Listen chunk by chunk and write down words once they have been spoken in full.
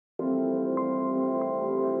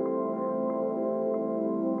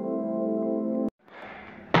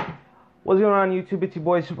What's going on YouTube? It's your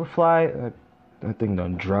boy SUPERFLY. That thing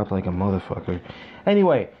done dropped like a motherfucker.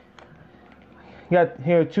 Anyway, got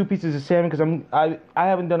here 2 pieces of salmon because I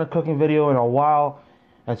haven't done a cooking video in a while,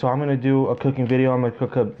 and so I'm gonna do a cooking video. I'm gonna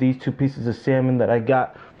cook up these 2 pieces of salmon that I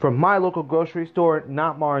got from my local grocery store,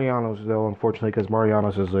 not Mariano's though, unfortunately, because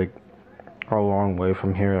Mariano's is like a long way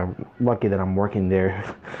from here. I'm lucky that I'm working there,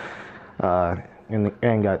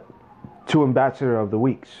 and got 2 ambassador of the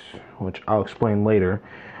weeks, which I'll explain later.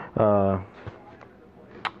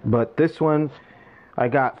 But this one I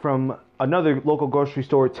got from another local grocery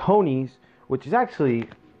store, Tony's, which is actually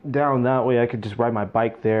down that way. I could just ride my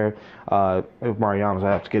bike there. If Mariano's,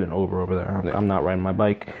 I have to get an Uber over there. I'm not riding my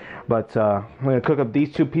bike. But I'm going to cook up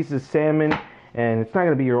these 2 pieces of salmon, and it's not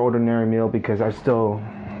going to be your ordinary meal because I still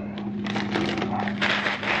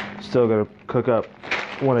going to cook up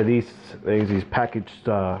one of these packaged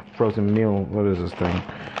frozen meal. What is this thing?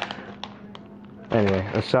 Anyway,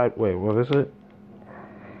 wait, what is it?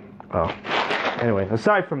 Oh. Anyway,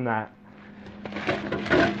 aside from that.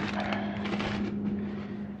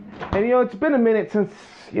 And it's been a minute since,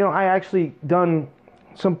 I actually done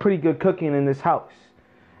some pretty good cooking in this house.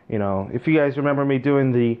 If you guys remember me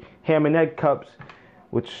doing the ham and egg cups,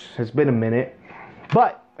 which has been a minute.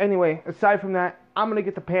 But, anyway, aside from that, I'm going to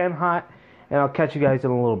get the pan hot, and I'll catch you guys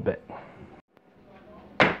in a little bit.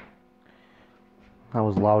 That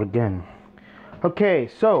was loud again. Okay,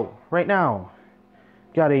 so right now,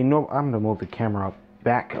 got I'm gonna move the camera up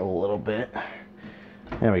back a little bit.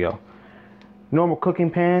 There we go. Normal cooking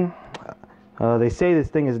pan. They say this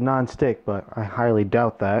thing is non-stick, but I highly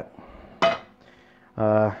doubt that.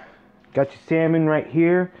 Got your salmon right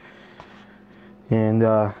here, and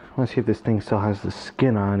let's see if this thing still has the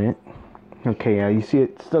skin on it. Okay, yeah, you see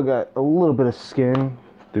it still got a little bit of skin.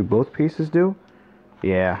 Do both pieces do?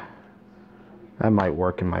 Yeah, that might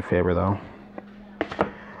work in my favor though.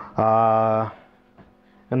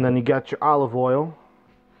 And then you got your olive oil.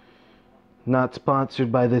 Not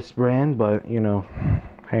sponsored by this brand, but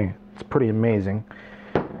hey, it's pretty amazing.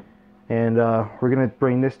 And we're gonna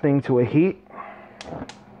bring this thing to a heat.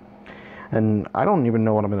 And I don't even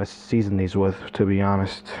know what I'm gonna season these with, to be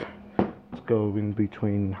honest. Let's go in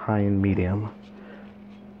between high and medium.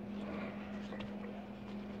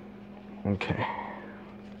 Okay.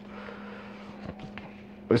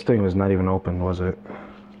 This thing was not even open, was it?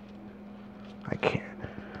 I can't.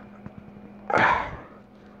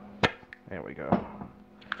 There we go.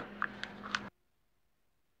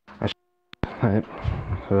 That,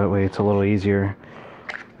 so that way it's a little easier.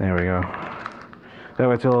 There we go. That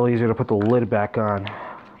way it's a little easier to put the lid back on.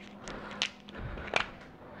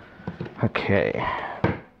 Okay.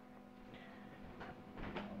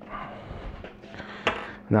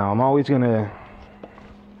 Now I'm always gonna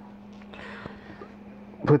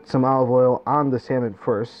put some olive oil on the salmon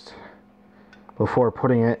first before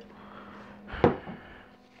putting it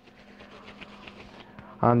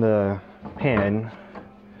on the pan.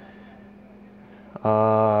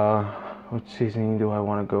 What seasoning do I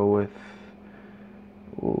want to go with?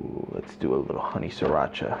 Ooh, let's do a little honey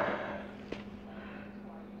sriracha.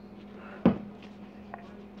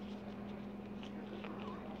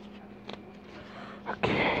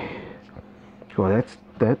 Okay. Oh,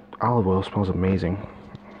 that olive oil smells amazing.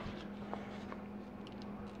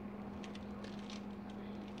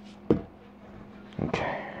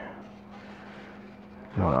 Okay.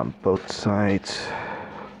 On both sides.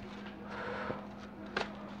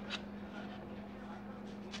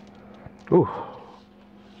 Ooh,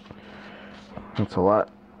 that's a lot.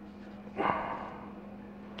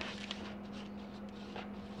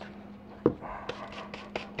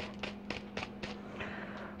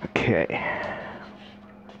 Okay.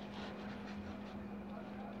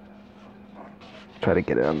 Try to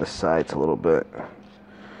get it on the sides a little bit.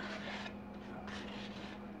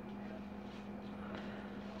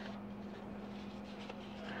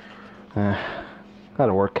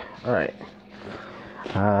 That'll work. All right.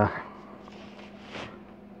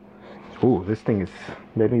 Ooh, this thing is,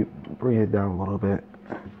 maybe bring it down a little bit.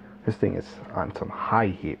 This thing is on some high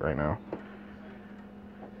heat right now.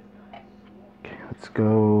 Okay, let's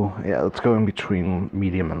go in between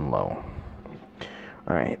medium and low.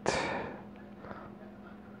 All right.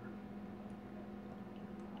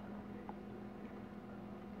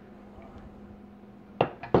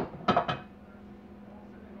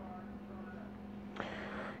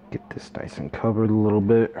 Get this nice and covered a little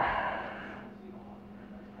bit.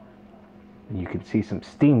 You can see some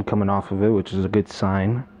steam coming off of it, which is a good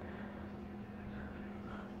sign.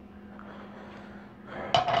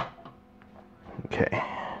 Okay.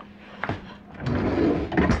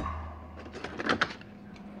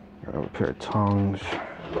 Grab a pair of tongs.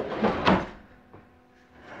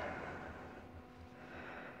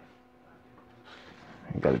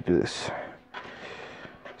 do this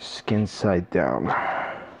skin side down.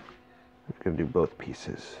 We're gonna do both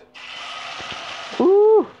pieces.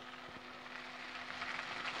 Woo!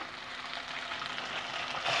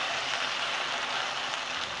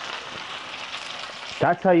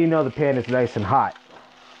 That's how you know the pan is nice and hot.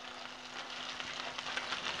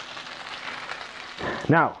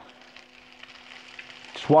 Now,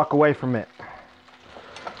 just walk away from it.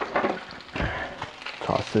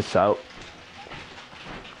 Toss this out.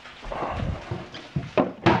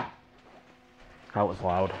 That was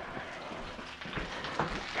loud.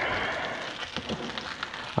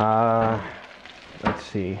 Let's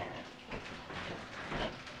see.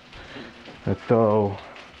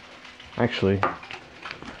 Actually,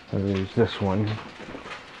 there's this one.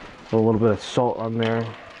 A little bit of salt on there.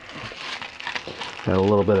 Got a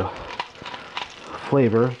little bit of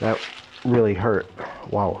flavor. That really hurt.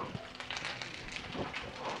 Wow.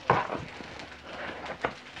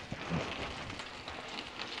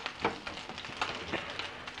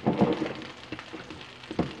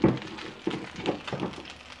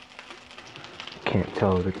 Can't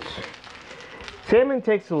tell if it's... Salmon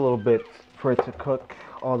takes a little bit for it to cook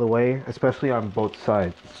all the way, especially on both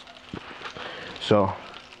sides. So,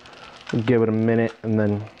 we'll give it a minute and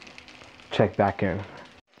then check back in.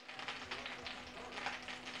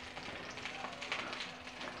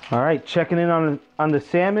 Alright, checking in on the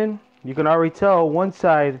salmon. You can already tell one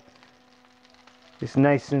side is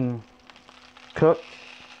nice and cooked.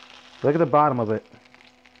 Look at the bottom of it.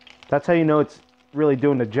 That's how you know it's really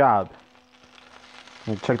doing the job.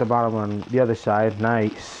 And check the bottom on the other side.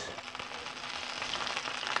 Nice.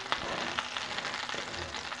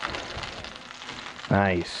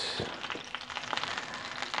 Nice.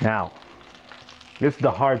 Now, this is the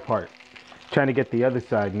hard part. Trying to get the other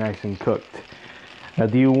side nice and cooked. Now,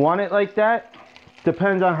 do you want it like that?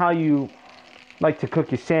 Depends on how you like to cook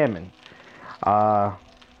your salmon. I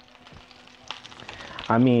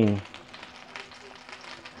mean,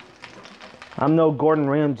 I'm no Gordon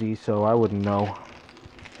Ramsay, so I wouldn't know.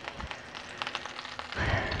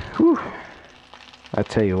 Whew. I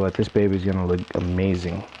tell you what, this baby's gonna look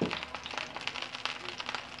amazing.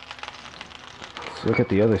 Let's look at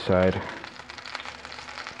the other side.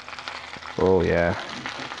 Oh yeah.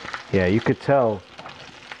 Yeah, you could tell.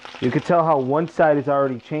 You could tell how one side is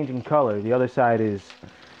already changing color. The other side is,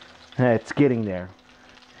 it's getting there.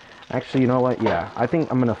 Actually, you know what? Yeah, I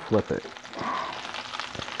think I'm gonna flip it.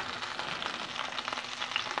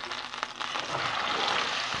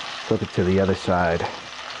 Flip it to the other side.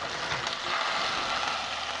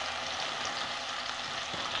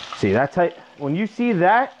 See, that's how, when you see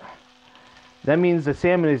that, that means the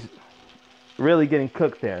salmon is really getting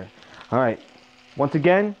cooked there. All right, once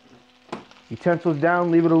again, utensils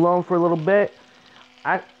down, leave it alone for a little bit.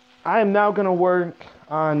 I am now gonna work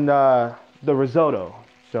on the risotto,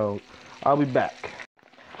 so I'll be back.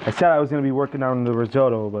 I said I was gonna be working on the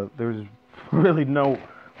risotto, but there's really not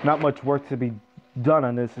much work to be done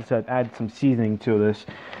on this except add some seasoning to this.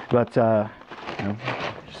 But you know,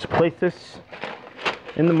 just place this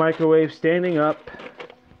in the microwave, standing up,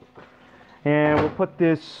 and we'll put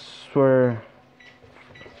this for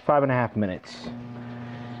 5.5 minutes.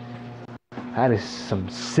 That is some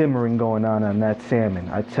simmering going on that salmon,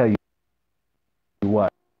 I tell you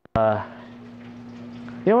what. You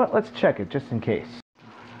know what, let's check it just in case.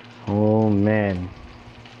 Oh man.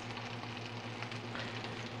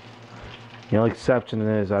 The only exception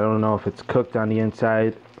is I don't know if it's cooked on the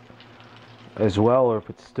inside as well or if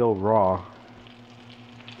it's still raw.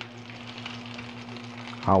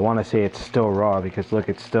 I want to say it's still raw because look,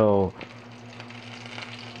 it's still,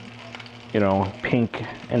 you know, pink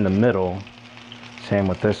in the middle. Same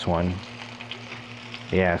with this one.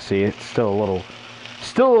 Yeah, see, it's still a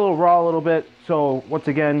little raw a little bit. So once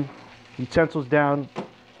again, utensils down,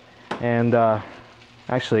 and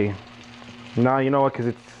actually, now you know what, because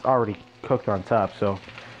it's already cooked on top, so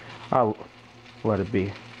I'll let it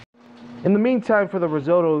be. In the meantime, for the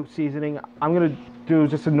risotto seasoning, I'm gonna do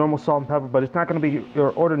just a normal salt and pepper, but it's not gonna be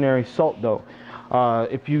your ordinary salt though.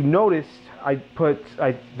 If you noticed, I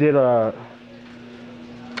did a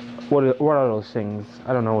what are those things?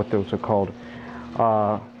 I don't know what those are called.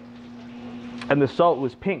 And the salt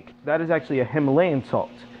was pink. That is actually a Himalayan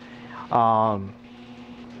salt. And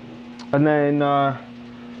then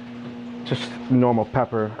just normal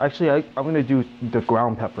pepper. Actually, I'm gonna do the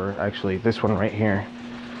ground pepper. Actually, this one right here.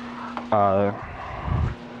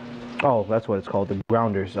 Oh, that's what it's called. The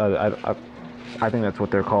grounders. I think that's what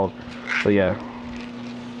they're called. But yeah,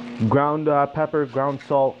 ground pepper, ground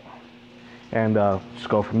salt, and just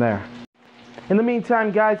go from there. In the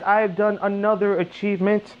meantime, guys, I have done another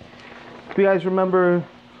achievement. If you guys remember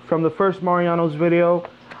a from the first Mariano's video.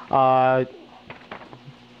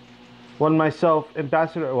 Won myself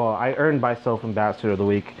ambassador. Well, I earned myself ambassador of the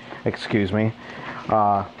week. Excuse me.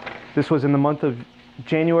 This was in the month of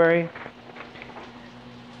January.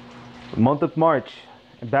 The month of March,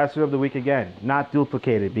 ambassador of the week again. Not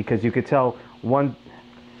duplicated, because you could tell one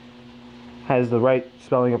has the right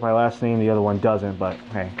spelling of my last name, the other one doesn't. But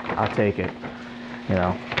hey, I'll take it. You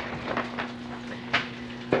know.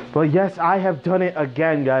 But yes, I have done it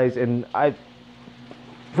again, guys, and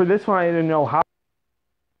for this one I didn't know how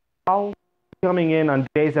coming in on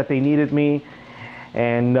days that they needed me,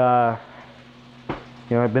 and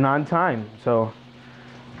you know, I've been on time, so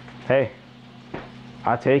hey,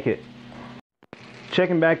 I'll take it.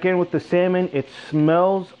 Checking back in with the salmon. It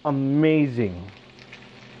smells amazing.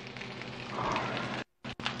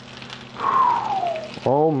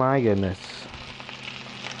 Oh my goodness.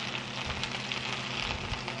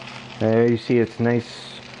 There you see it's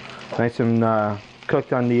nice and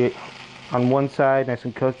cooked on one side, nice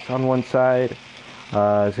and cooked on one side.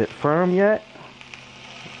 Is it firm yet?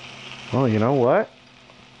 Well, you know what?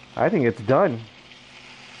 I think it's done.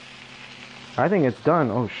 I think it's done.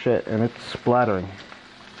 Oh shit, and it's splattering.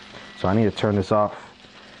 So I need to turn this off.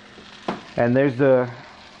 And there's the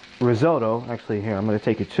risotto. Actually, here, I'm going to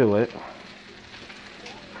take you to it.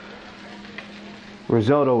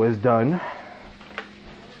 Risotto is done.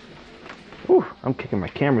 Ooh, I'm kicking my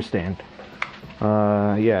camera stand.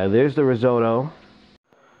 Yeah, there's the risotto.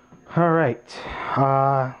 Alright.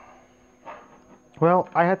 Well,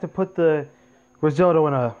 I had to put the risotto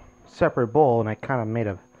in a separate bowl, and I kind of made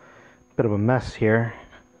a bit of a mess here.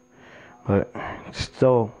 But it's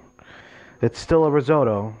still a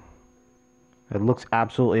risotto. It looks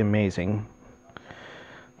absolutely amazing.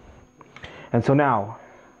 And so now,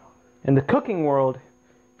 in the cooking world,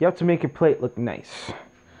 you have to make your plate look nice.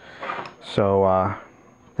 So,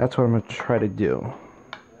 that's what I'm going to try to do.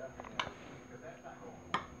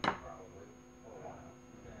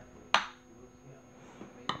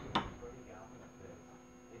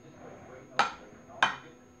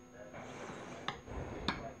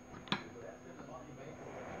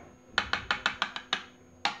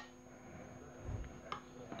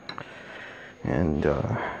 And,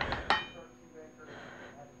 I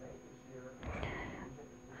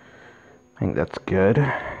think that's good.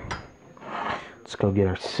 Let's go get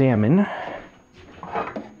our salmon.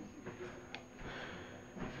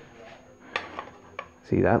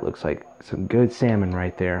 See, that looks like some good salmon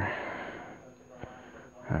right there.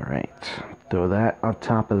 Alright, throw that on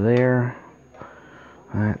top of there.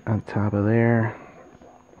 That on top of there.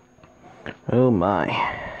 Oh my.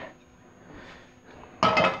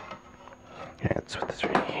 Okay, let's put this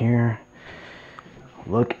right here.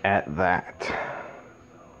 Look at that.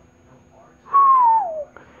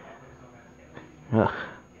 Ugh.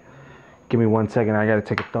 Give me 1 second, I gotta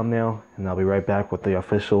take a thumbnail, and I'll be right back with the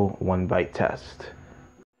official 1-bite test.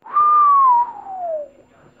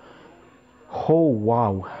 Oh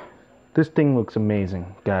wow, this thing looks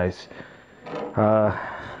amazing, guys. Just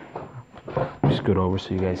scoot over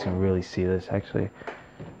so you guys can really see this. Actually,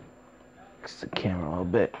 fix the camera a little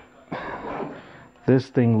bit. This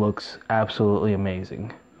thing looks absolutely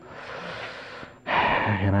amazing,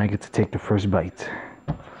 and I get to take the first bite.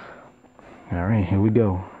 All right, here we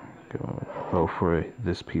go. Go for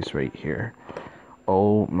this piece right here.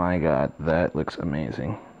 Oh my god, that looks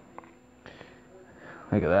amazing.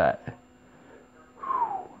 Look at that.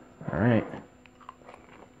 All right.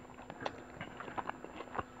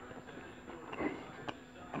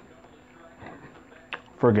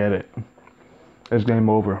 Forget it. It's game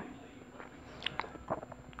over.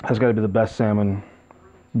 That's got to be the best salmon.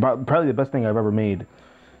 Probably the best thing I've ever made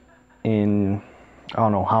in I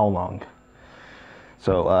don't know how long.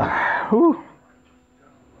 So, whew.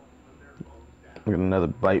 We're getting another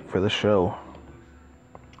bite for the show.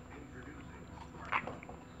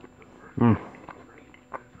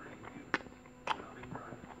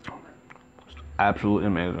 Absolutely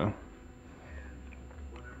amazing.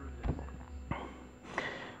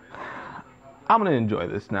 I'm gonna enjoy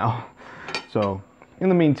this now. So, in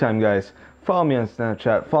the meantime, guys, follow me on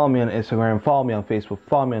Snapchat, follow me on Instagram, follow me on Facebook,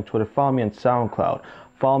 follow me on Twitter, follow me on Soundcloud,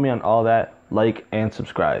 follow me on all that, like and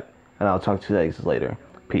subscribe, and I'll talk to you guys later.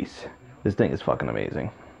 Peace. This thing is fucking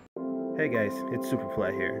amazing. Hey guys, it's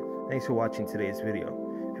SUPERFLY here. Thanks for watching today's video.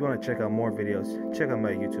 If you want to check out more videos, check out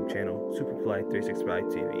my YouTube channel,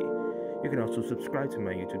 SUPERFLY365 TV. You can also subscribe to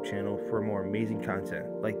my YouTube channel for more amazing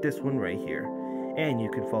content like this one right here. And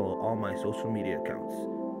you can follow all my social media accounts,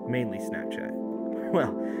 mainly Snapchat.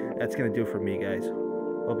 Well, that's gonna do it for me, guys.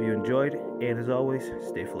 Hope you enjoyed, and as always,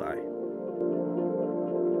 stay fly.